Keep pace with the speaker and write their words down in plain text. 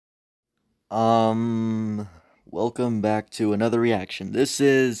Welcome back to another reaction. This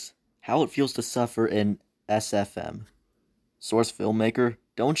is how it feels to suffer in SFM. Source filmmaker?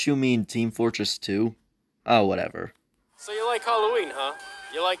 Don't you mean Team Fortress 2? Oh, whatever. So you like Halloween, huh?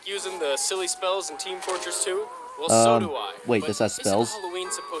 You like using the silly spells in Team Fortress 2? Well, so do I. Wait, but this has spells? Isn't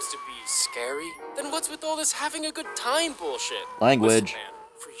Halloween supposed to be scary? Then what's with all this having a good time bullshit? Language. Listen, man,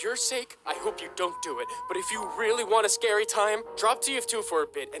 for your sake, I hope you don't do it. But if you really want a scary time, drop TF2 for a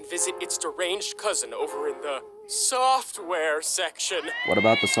bit and visit its deranged cousin over in the software section. What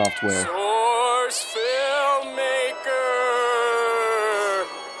about the software? Source Filmmaker!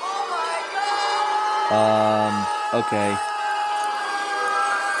 Okay.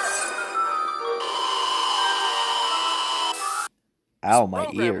 Ow, my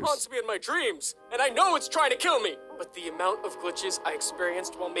program ears. haunts me in my dreams, and I know it's trying to kill me. But the amount of glitches I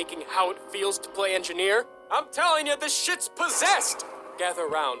experienced while making How It Feels to Play Engineer, I'm telling you, this shit's possessed. Gather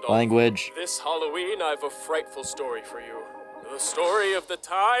round. Language. This Halloween, I've a frightful story for you. The story of the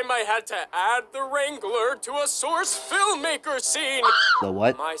time I had to add the Wrangler to a Source Filmmaker scene. The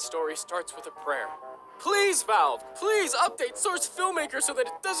what? My story starts with a prayer. Please, Valve, please update Source Filmmaker so that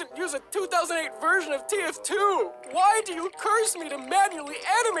it doesn't use a 2008 version of TF2. Why do you curse me to manually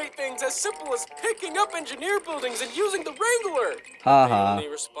animate things as simple as picking up engineer buildings and using the Wrangler? Haha. They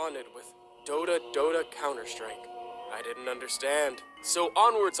only responded with Dota Counter-Strike. I didn't understand. So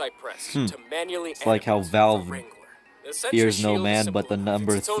onwards I pressed to manually It's like how animate Valve the Wrangler. The fears sensor no shield man, is but the simple enough.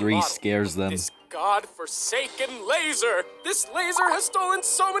 number It's its own 3 model. scares them. This god-forsaken laser! This laser has stolen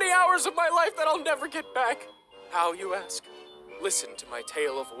so many hours of my life that I'll never get back. How, you ask? Listen to my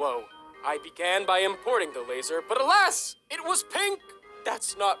tale of woe. I began by importing the laser, but alas! It was pink!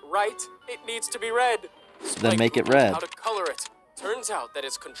 That's not right. It needs to be red. Then make it red. How to color it. Turns out that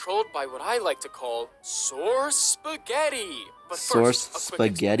it's controlled by what I like to call Source Spaghetti. But Source first, a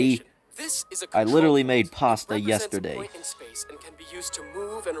quick Spaghetti? explanation. This is a I control literally point. made It pasta represents yesterday. a point in space and can be used to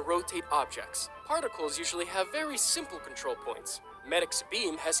move and rotate objects. Particles usually have very simple control points. Medic's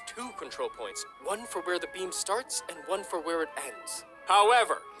beam has 2 control points, one for where the beam starts and one for where it ends.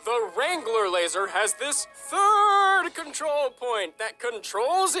 However, the Wrangler laser has this 3rd control point that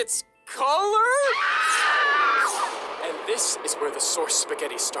controls its color? And this is where the Source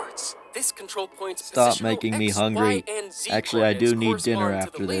Spaghetti starts. This control point's Stop positional making me X, hungry. Y, and Z Actually, I do coordinates need dinner correspond to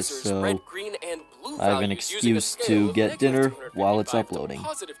after the this, laser's so red, green, and blue I have an values using a excuse scale to of get dinner -255 while it's to uploading.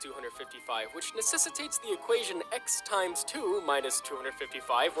 positive 255, which necessitates the equation x times 2 minus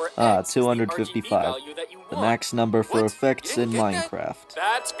 255, where x is the 255. RGB value that you The want. max number for What? effects You in didn't get that? Minecraft.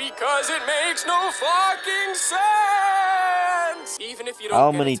 That's because it makes no fucking sense! Even if you don't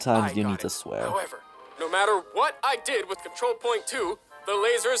How get many it, times I do you got need to it. swear? However, no matter what I did with control point 2, the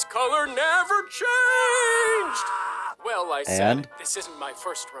laser's color never changed! Well, I said, And? this isn't my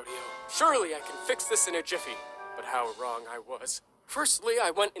first rodeo. Surely I can fix this in a jiffy. But how wrong I was. Firstly,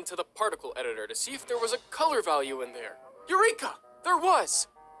 I went into the particle editor to see if there was a color value in there. Eureka! There was!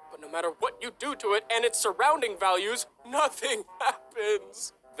 But no matter what you do to it and its surrounding values, nothing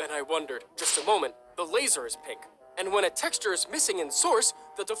happens. Then I wondered, just a moment, the laser is pink. And when a texture is missing in source,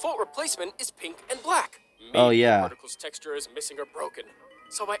 the default replacement is pink and black. Maybe Oh, yeah. the particle's texture is missing or broken.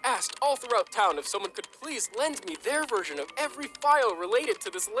 So I asked all throughout town if someone could please lend me their version of every file related to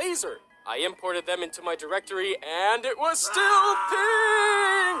this laser. I imported them into my directory, and it was still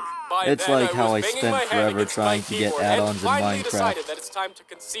pink! By It's then, like how was I banging spent my head forever against my trying to get keyboard add-ons and in finally Minecraft. decided that it's time to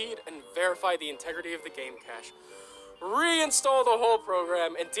concede and verify the integrity of the game cache. Reinstall the whole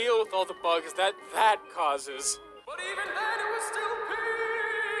program and deal with all the bugs that causes. But even then, it was still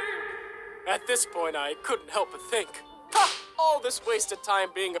pink! At this point, I couldn't help but think, ha! All this wasted time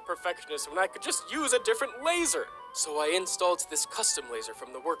being a perfectionist when I could just use a different laser. So I installed this custom laser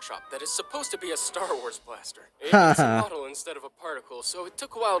from the workshop that is supposed to be a Star Wars blaster. It's a model instead of a particle, so it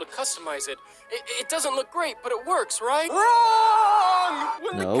took a while to cuspize it. It doesn't look great, but it works, right? Wrong!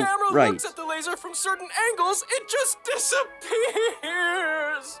 When No, the camera right. looks at the laser from certain angles, it just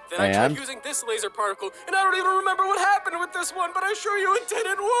disappears! Then I tried And? using this laser particle, and I don't even remember what happened with this one, but I assure you it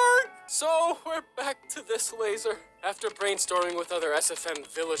didn't work! So, we're back to this laser. After brainstorming with other SFM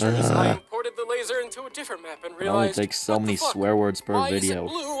villagers, I imported the laser into a different map and It only realized, takes so what many the fuck? swear words per Why video.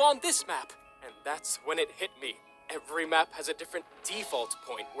 is it blue on this map? And that's when it hit me. Every map has a different default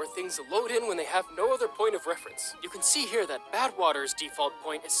point where things load in when they have no other point of reference. You can see here that Badwater's default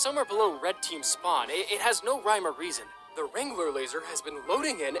point is somewhere below Red Team's spawn. It has no rhyme or reason. The Wrangler laser has been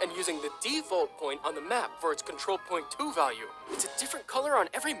loading in and using the default point on the map for its control point 2 value. It's a different color on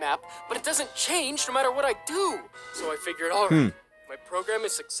every map, but it doesn't change no matter what I do. So I figured, alright, My program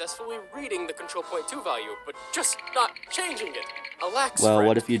is successfully reading the control point 2 value, but just not changing it. Alax, Well, friend,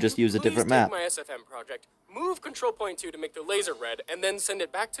 what if you just use a different please take map? my SFM project, move control point 2 to make the laser red, and then send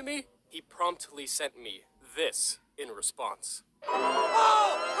it back to me? He promptly sent me this in response.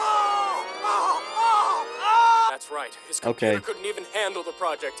 That's right, his computer couldn't even handle the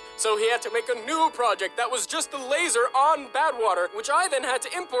project, so he had to make a new project that was just the laser on Badwater, which I then had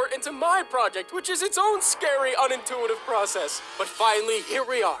to import into my project, which is its own scary, unintuitive process. But finally, here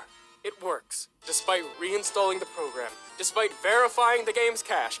we are. It works, despite reinstalling the program, despite verifying the game's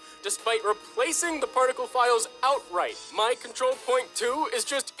cache, despite replacing the particle files outright. My control point 2 is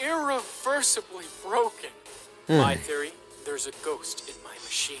just irreversibly broken. My theory, there's a ghost in my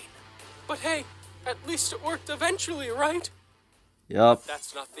machine. But hey, at least it worked eventually, right? Yup.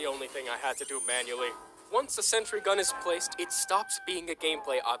 That's not the only thing I had to do manually. Once the sentry gun is placed, it stops being a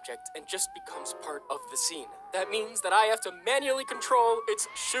gameplay object and just becomes part of the scene. That means that I have to manually control its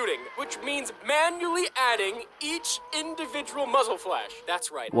shooting, which means manually adding each individual muzzle flash.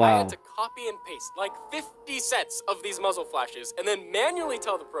 That's right, I had to copy and paste like 50 sets of these muzzle flashes and then manually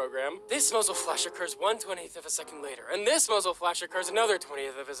tell the program, this muzzle flash occurs 1/20th of a second later, and this muzzle flash occurs another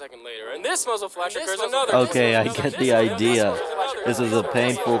 20th of a second later, and this muzzle flash occurs another. Okay, I get the idea. This is a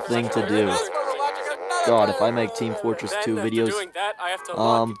painful thing to do. God, if I make Team Fortress 2 videos,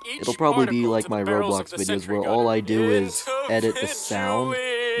 it'll probably be like my Roblox videos where all I do is edit the sound,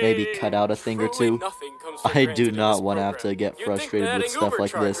 maybe cut out a thing or two. I do not want to have to get frustrated with stuff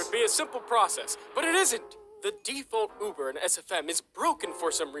like this. Would be a simple process, but it isn't. The default Uber in SFM is broken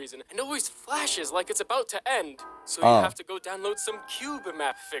for some reason and always flashes like it's about to end. So you have to go download some cube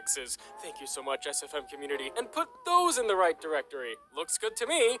map fixes. Thank you so much, SFM community, and put those in the right directory. Looks good to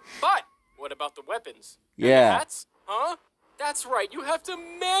me, but what about the weapons? Yeah. And the hats? Huh? That's right, you have to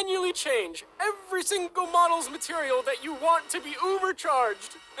manually change every single model's material that you want to be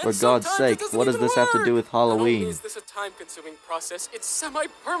Uber-charged. For God's sake, what does this have to do with Not only Halloween? is this a time-consuming process, it's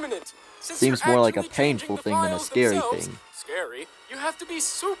semi-permanent. Since Seems you're more like a actually painful changing the thing than a files scary themselves, thing. Scary? You have to be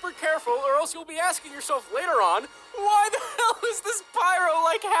super careful or else you'll be asking yourself later on, why the hell is this pyro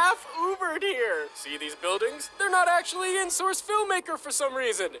like half Ubered here? See these buildings? They're not actually in Source Filmmaker for some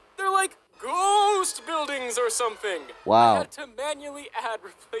reason. They're like ghost buildings or something. Wow. I had to manually add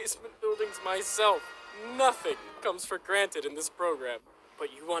replacement buildings myself. Nothing comes for granted in this program.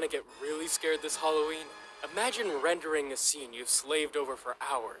 But you want to get really scared this Halloween? Imagine rendering a scene you've slaved over for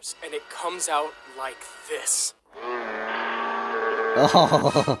hours, and it comes out like this.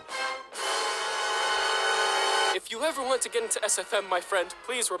 Oh. If you ever want to get into SFM, my friend,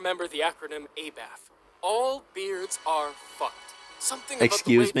 please remember the acronym ABAF. All beards are fucked. Something about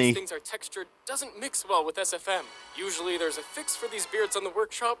Excuse the way me? these things are textured doesn't mix well with SFM. Usually there's a fix for these beards on the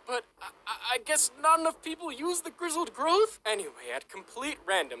workshop, but I guess not enough people use the grizzled growth? Anyway, at complete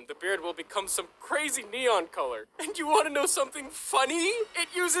random, the beard will become some crazy neon color. And you want to know something funny? It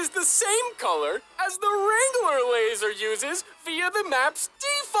uses the same color as the Wrangler laser uses via the map's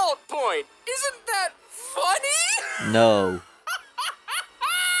default point. Isn't that funny? No.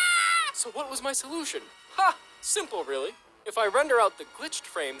 So what was my solution? Ha! Simple, really. If I render out the glitched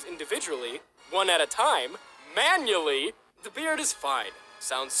frames individually, one at a time, manually, the beard is fine.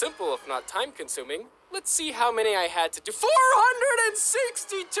 Sounds simple if not time-consuming. Let's see how many I had to do.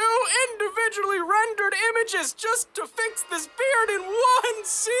 462 individually rendered images just to fix this beard in one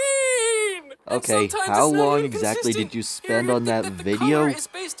scene! Okay, how long exactly did you spend on that video? Is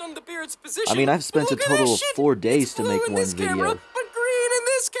based on the beard's position. I mean, I've spent a Look at total that of shit. 4 days It's to blue make in one this camera, video. but green in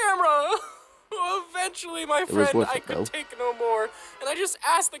this camera. Eventually, my was friend, worth I it, could though. take no more, and I just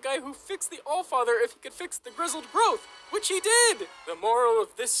asked the guy who fixed the Allfather if he could fix the grizzled growth, which he did. The moral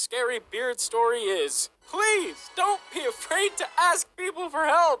of this scary beard story is, please don't be afraid to ask people for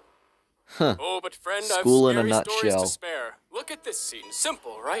help. Huh. Oh, but friend, School I've in a scary stories nutshell. to spare. Look at this scene.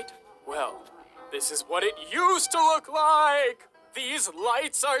 Simple, right? Well, this is what it used to look like. These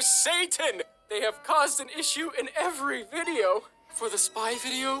lights are Satan. They have caused an issue in every video. For the spy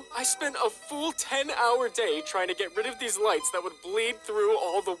video, I spent a full 10-hour day trying to get rid of these lights that would bleed through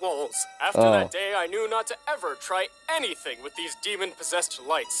all the walls. After that day, I knew not to ever try anything with these demon-possessed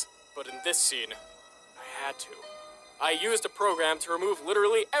lights. But in this scene, I had to. I used a program to remove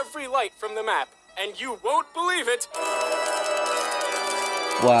literally every light from the map, and you won't believe it.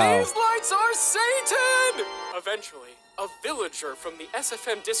 Wow. These lights are Satan! Eventually, a villager from the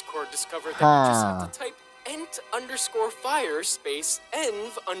SFM Discord discovered that you just have to type ent_fire space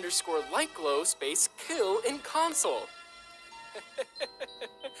env_lightglow space kill in console.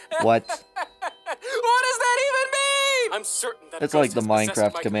 What? What does that even mean? I'm certain that It's a like ghost the has possessed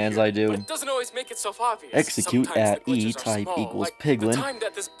Minecraft my commands computer, I do. But it doesn't always make itself obvious. Execute Sometimes at the E glitches are type small, equals like piglin. the time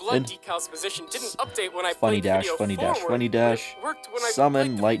that this blood And decals position didn't update when I funny played the dash, video funny dash, forward, funny but it dash. worked when I Summon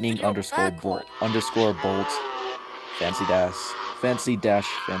played the lightning video underscore backward. bolt underscore bolt. Fancy dash. Fancy dash,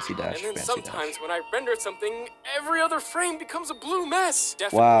 fancy dash, And then fancy sometimes dash. when I render something, every other frame becomes a blue mess.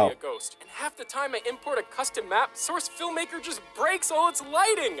 Definitely Wow. a ghost. And half the time I import a custom map, Source Filmmaker just breaks all its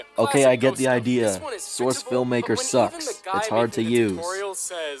lighting. Okay, Classic I get ghost the stuff. idea. This one is Source fixable, Filmmaker but when sucks. even the guy It's hard to making the use. tutorial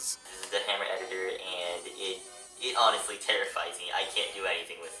says, This is the Hammer editor, and it honestly terrifies me. I can't do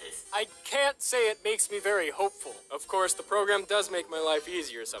anything with this. I can't say it makes me very hopeful. Of course, the program does make my life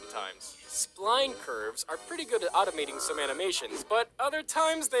easier sometimes. Spline curves are pretty good at automating some animations, but other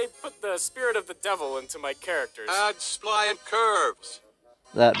times they put the spirit of the devil into my characters. Add spline curves.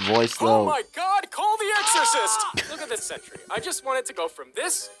 That voice though. Oh my god, call the exorcist! Look at this sentry. I just want it to go from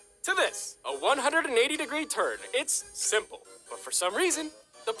this to this. A 180-degree turn. It's simple. But for some reason,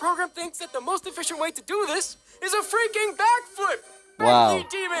 the program thinks that the most efficient way to do this is a freaking backflip! Wow. Becky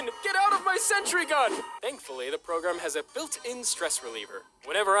demon, get out of my sentry gun! Thankfully, the program has a built-in stress reliever.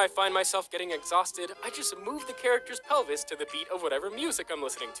 Whenever I find myself getting exhausted, I just move the character's pelvis to the beat of whatever music I'm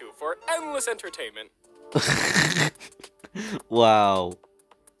listening to for endless entertainment. Wow.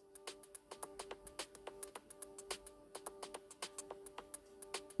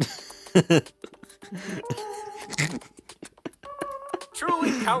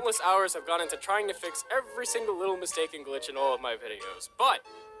 Truly, countless hours have gone into trying to fix every single little mistake and glitch in all of my videos. But,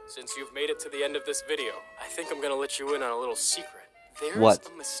 since you've made it to the end of this video, I think I'm gonna let you in on a little secret. There's What?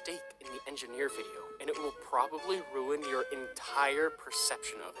 a mistake in the engineer video, and it will probably ruin your entire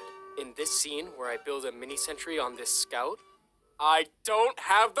perception of it. In this scene where I build a mini sentry on this scout, I don't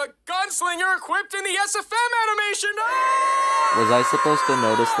have the gunslinger equipped in the SFM animation! Ah! Was I supposed to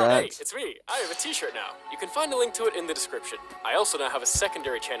notice that? Hey, it's me. I have a t-shirt now. You can find a link to it in the description. I also now have a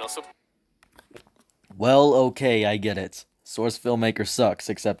secondary channel, so... Well, okay, I get it. Source Filmmaker sucks,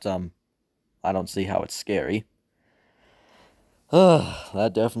 except, I don't see how it's scary.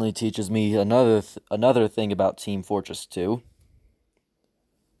 That definitely teaches me another thing about Team Fortress 2.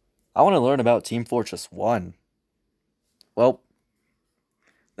 I want to learn about Team Fortress 1. Well,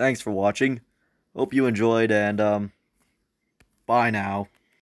 thanks for watching. Hope you enjoyed, and, bye now.